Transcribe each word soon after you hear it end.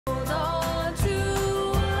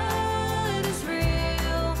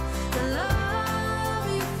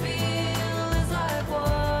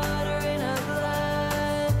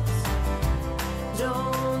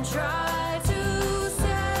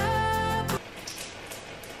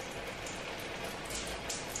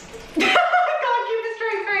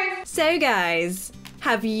So guys,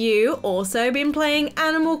 have you also been playing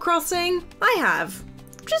Animal Crossing? I have.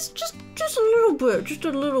 Just a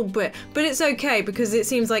little bit. But it's okay because it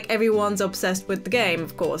seems like everyone's obsessed with the game,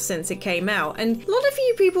 of course, since it came out. And a lot of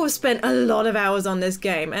you people have spent a lot of hours on this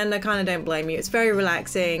game, and I kind of don't blame you. It's very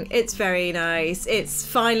relaxing. It's very nice. It's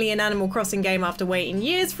finally an Animal Crossing game after waiting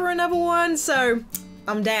years for another one, so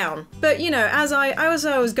I'm down. But you know, as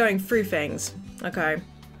I was going through things, okay,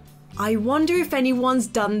 I wonder if anyone's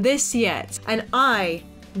done this yet. And I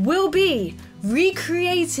will be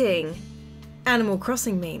recreating Animal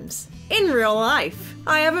Crossing memes in real life.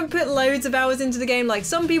 I haven't put loads of hours into the game like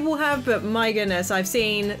some people have, but my goodness, I've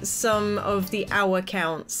seen some of the hour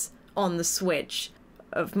counts on the Switch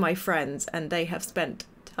of my friends, and they have spent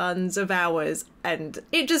tons of hours, and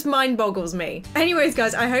it just mind boggles me. Anyways,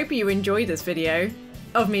 guys, I hope you enjoyed this video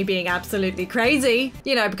of me being absolutely crazy,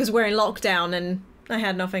 you know, because we're in lockdown and I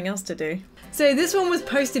had nothing else to do. So this one was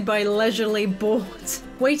posted by Leisurely Bought,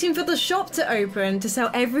 waiting for the shop to open to sell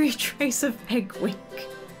every trace of egg wink.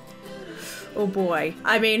 Oh boy.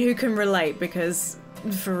 I mean, who can relate? Because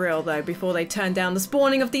for real though, before they turned down the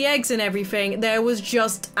spawning of the eggs and everything, there was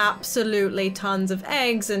just absolutely tons of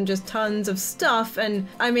eggs and just tons of stuff. And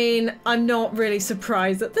I mean, I'm not really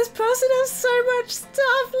surprised that this person has so much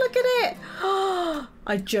stuff. Look at it.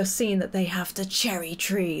 I've just seen that they have the cherry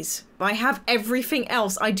trees. I have everything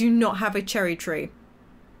else. I do not have a cherry tree.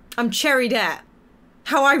 I'm Cheridet.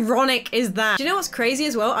 How ironic is that? Do you know what's crazy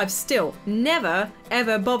as well? I've still never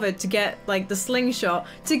ever bothered to get like the slingshot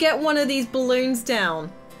to get one of these balloons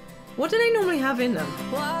down. What do they normally have in them?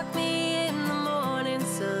 Walk me in the morning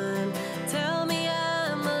sun, tell me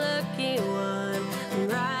I'm a lucky one. I'm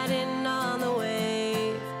riding on the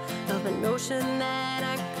wave of a notion that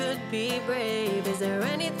I could be brave. Is there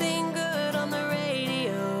anything good on the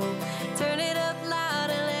radio? Turn it up loud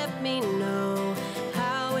and let me know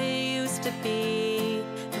how it used to be.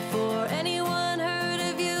 Anyone heard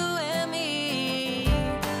of you and me?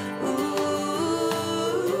 Ooh.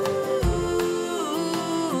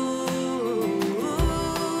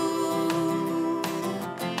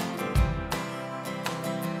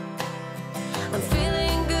 I'm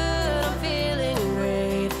feeling good, I'm feeling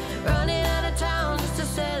great. Running out of town just to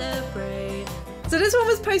celebrate. So this one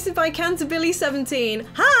was posted by Canterbilly17.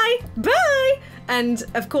 Hi, bye! And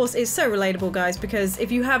of course, it's so relatable, guys, because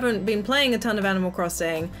if you haven't been playing a ton of Animal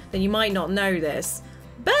Crossing, then you might not know this.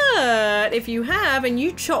 But if you have and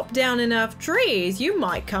you chop down enough trees, you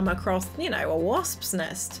might come across, you know, a wasp's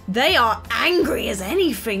nest. They are angry as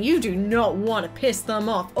anything. You do not want to piss them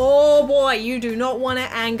off. Oh boy, you do not want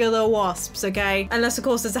to anger the wasps, okay? Unless, of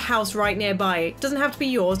course, there's a house right nearby. It doesn't have to be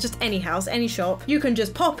yours, just any house, any shop. You can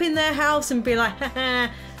just pop in their house and be like, haha,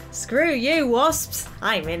 screw you, wasps,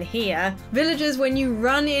 I'm in here. Villagers, when you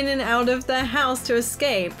run in and out of their house to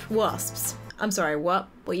escape wasps. I'm sorry, what?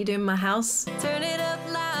 What are you doing in my house? Turn it up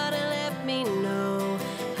loud and let me know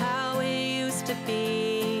how it used to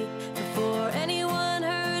be before anyone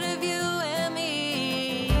heard of you and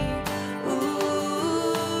me. Ooh.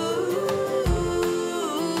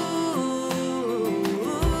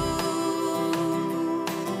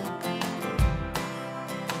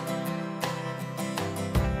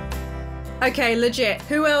 Okay, legit,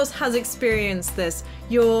 who else has experienced this?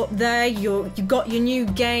 You're there, you got your new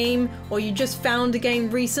game, or you just found a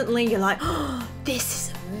game recently, you're like, oh, this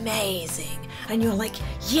is amazing. And you're like,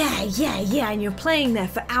 yeah, and you're playing there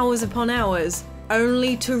for hours upon hours,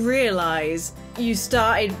 only to realize you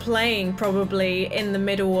started playing probably in the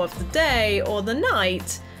middle of the day or the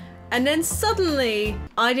night, and then suddenly,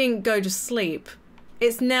 I didn't go to sleep.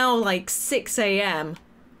 It's now like 6 AM.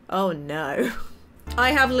 Oh no.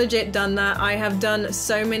 I have legit done that. I have done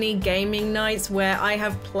so many gaming nights where I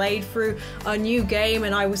have played through a new game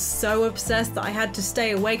and I was so obsessed that I had to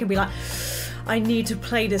stay awake and be like, I need to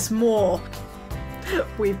play this more.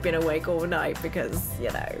 We've been awake all night because, you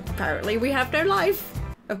know, apparently we have no life.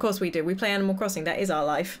 Of course we do. We play Animal Crossing. That is our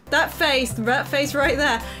life. That face right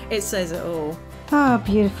there, it says it all. Ah,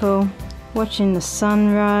 beautiful. Watching the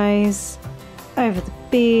sunrise over the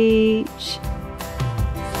beach.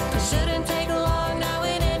 It shouldn't take long now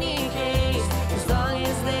in any case, as long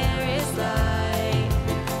as there is light.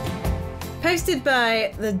 Posted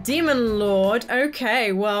by the Demon Lord.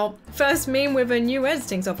 Okay, well, first meme with a new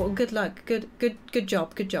editing software. Well, good luck. Good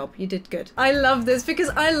job. You did good. I love this because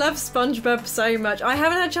I love SpongeBob so much. I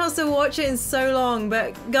haven't had a chance to watch it in so long,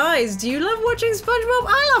 but guys, do you love watching SpongeBob?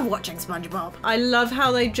 I love watching SpongeBob. I love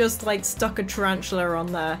how they just like stuck a tarantula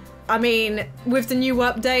on there. I mean, with the new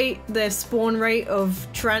update, the spawn rate of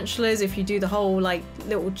tarantulas, if you do the whole like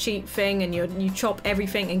little cheat thing, and you chop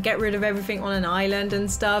everything and get rid of everything on an island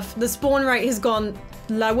and stuff. The spawn rate has gone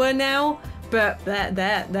lower now, but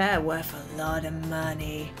they're worth a lot of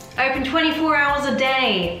money. Open 24 hours a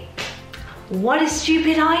day. What a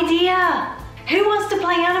stupid idea! Who wants to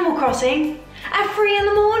play Animal Crossing at 3 in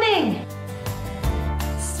the morning?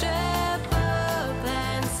 Step up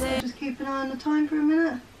and say, Just keep an eye on the time for a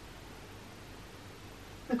minute.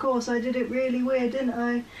 Of course, I did it really weird, didn't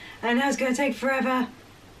I? I know it's gonna take forever.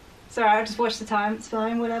 Sorry, I'll just watch the time, it's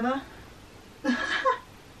fine, whatever.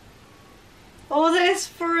 All this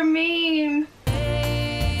for a meme.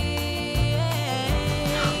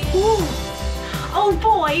 Ooh. Oh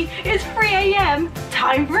boy, it's 3 AM.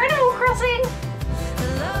 Time for Animal Crossing.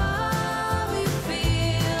 love you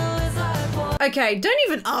feel is like water. Okay, don't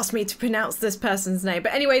even ask me to pronounce this person's name,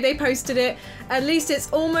 but anyway, they posted it. At least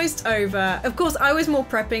it's almost over. Of course, I was more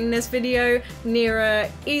prepping this video nearer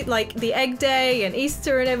like the egg day and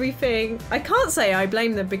Easter and everything. I can't say I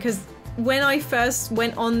blame them, because when I first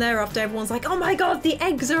went on there after everyone's like, oh my god, the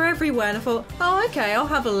eggs are everywhere, and I thought, oh okay, I'll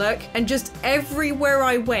have a look. And just everywhere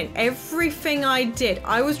I went, everything I did,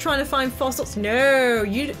 I was trying to find fossils. No,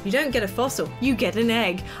 you don't get a fossil, you get an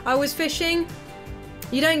egg. I was fishing,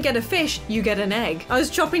 you don't get a fish, you get an egg. I was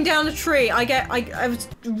chopping down a tree, I was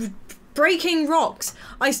breaking rocks,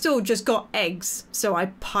 I still just got eggs. So I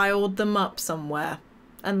piled them up somewhere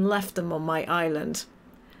and left them on my island.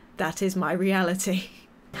 That is my reality.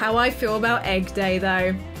 How I feel about Egg Day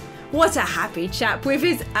though. What a happy chap with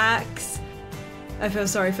his axe. I feel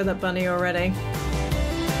sorry for that bunny already.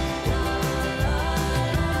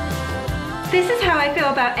 This is how I feel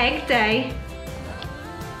about Egg Day.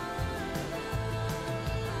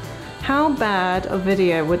 How bad a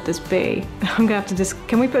video would this be? I'm gonna have to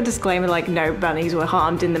can we put a disclaimer like, no bunnies were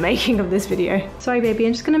harmed in the making of this video? Sorry baby,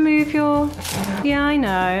 I'm just gonna move your... Yeah, I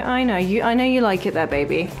know you like it there,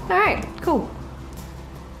 baby. All right, cool.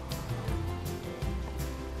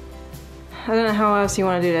 I don't know how else you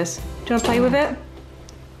want to do this. Do you want to play with it?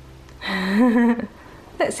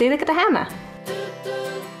 Let's see, look at the hammer.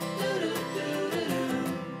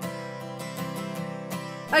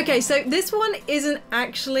 Okay, so this one isn't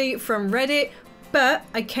actually from Reddit, but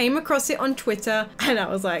I came across it on Twitter and I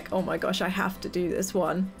was like, oh my gosh, I have to do this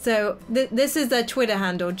one. So this is their Twitter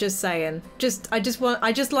handle, just saying. I just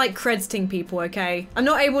like crediting people, okay? I'm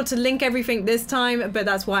not able to link everything this time, but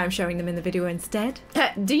that's why I'm showing them in the video instead.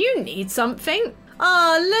 Do you need something?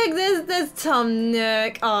 Oh, look, there's Tom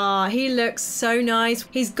Nook. Oh, he looks so nice.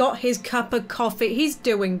 He's got his cup of coffee. He's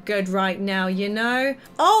doing good right now, you know?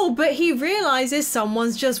 Oh, but he realizes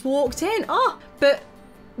someone's just walked in. Oh, but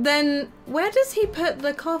then where does he put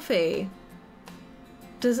the coffee?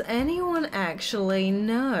 Does anyone actually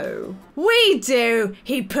know? We do!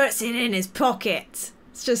 He puts it in his pocket.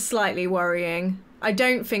 It's just slightly worrying. I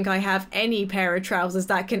don't think I have any pair of trousers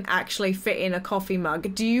that can actually fit in a coffee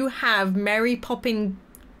mug. Do you have Mary Poppin,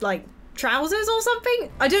 like, trousers or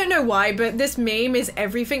something? I don't know why, but this meme is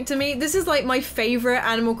everything to me. This is like my favorite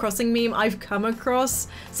Animal Crossing meme I've come across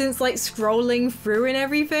since like scrolling through and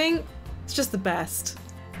everything. It's just the best.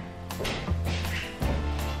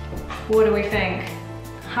 What do we think?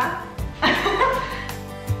 Huh?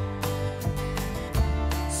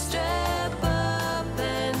 Step up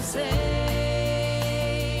and say,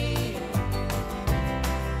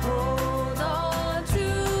 hold on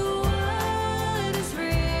to what is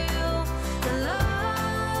real. The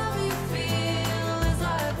love you feel is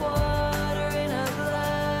like water in a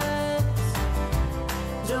glass.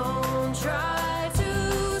 Don't try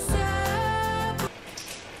to separate.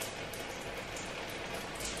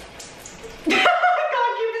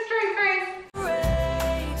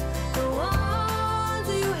 The ones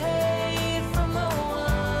you hate from the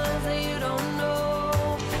ones that you don't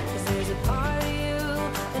know. 'Cause there's a part of you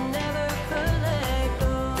that never could let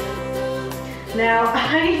go. Now,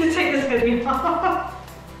 I need to take this video off.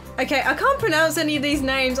 Okay, I can't pronounce any of these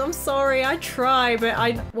names. I'm sorry, I try, but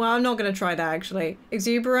well, I'm not gonna try that actually.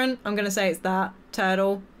 Exuberant, I'm gonna say it's that.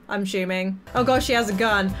 Turtle, I'm assuming. Oh gosh, she has a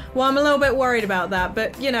gun. Well, I'm a little bit worried about that,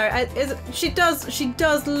 but you know, she does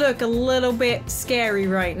look a little bit scary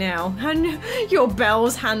right now. And your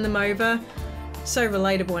bells, hand them over. So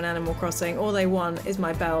relatable in Animal Crossing. All they want is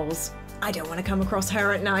my bells. I don't want to come across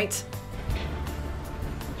her at night.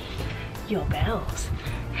 Your bells.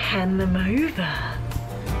 Hand them over.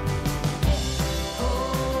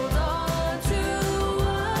 Hold on to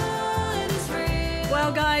what is real.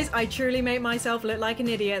 Well guys, I truly made myself look like an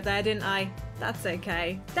idiot there, didn't I? That's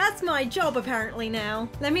okay. That's my job apparently now.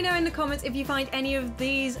 Let me know in the comments if you find any of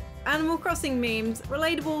these Animal Crossing memes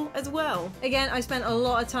relatable as well. Again, I spent a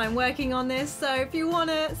lot of time working on this, so if you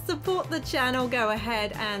want to support the channel, go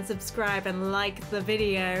ahead and subscribe and like the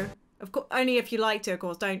video. Of course, only if you like to, of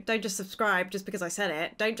course. Don't just subscribe just because I said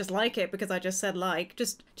it. Don't just like it because I just said like.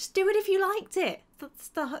 Just do it if you liked it.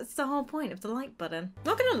 That's the whole point of the like button.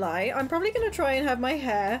 Not gonna lie, I'm probably gonna try and have my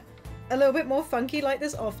hair a little bit more funky like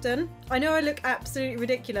this often. I know I look absolutely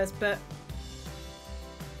ridiculous, but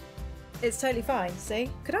it's totally fine, see?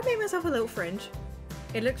 Could I make myself a little fringe?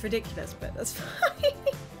 It looks ridiculous, but that's fine.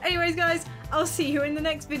 Anyways, guys, I'll see you in the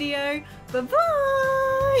next video.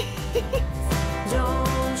 Bye-bye!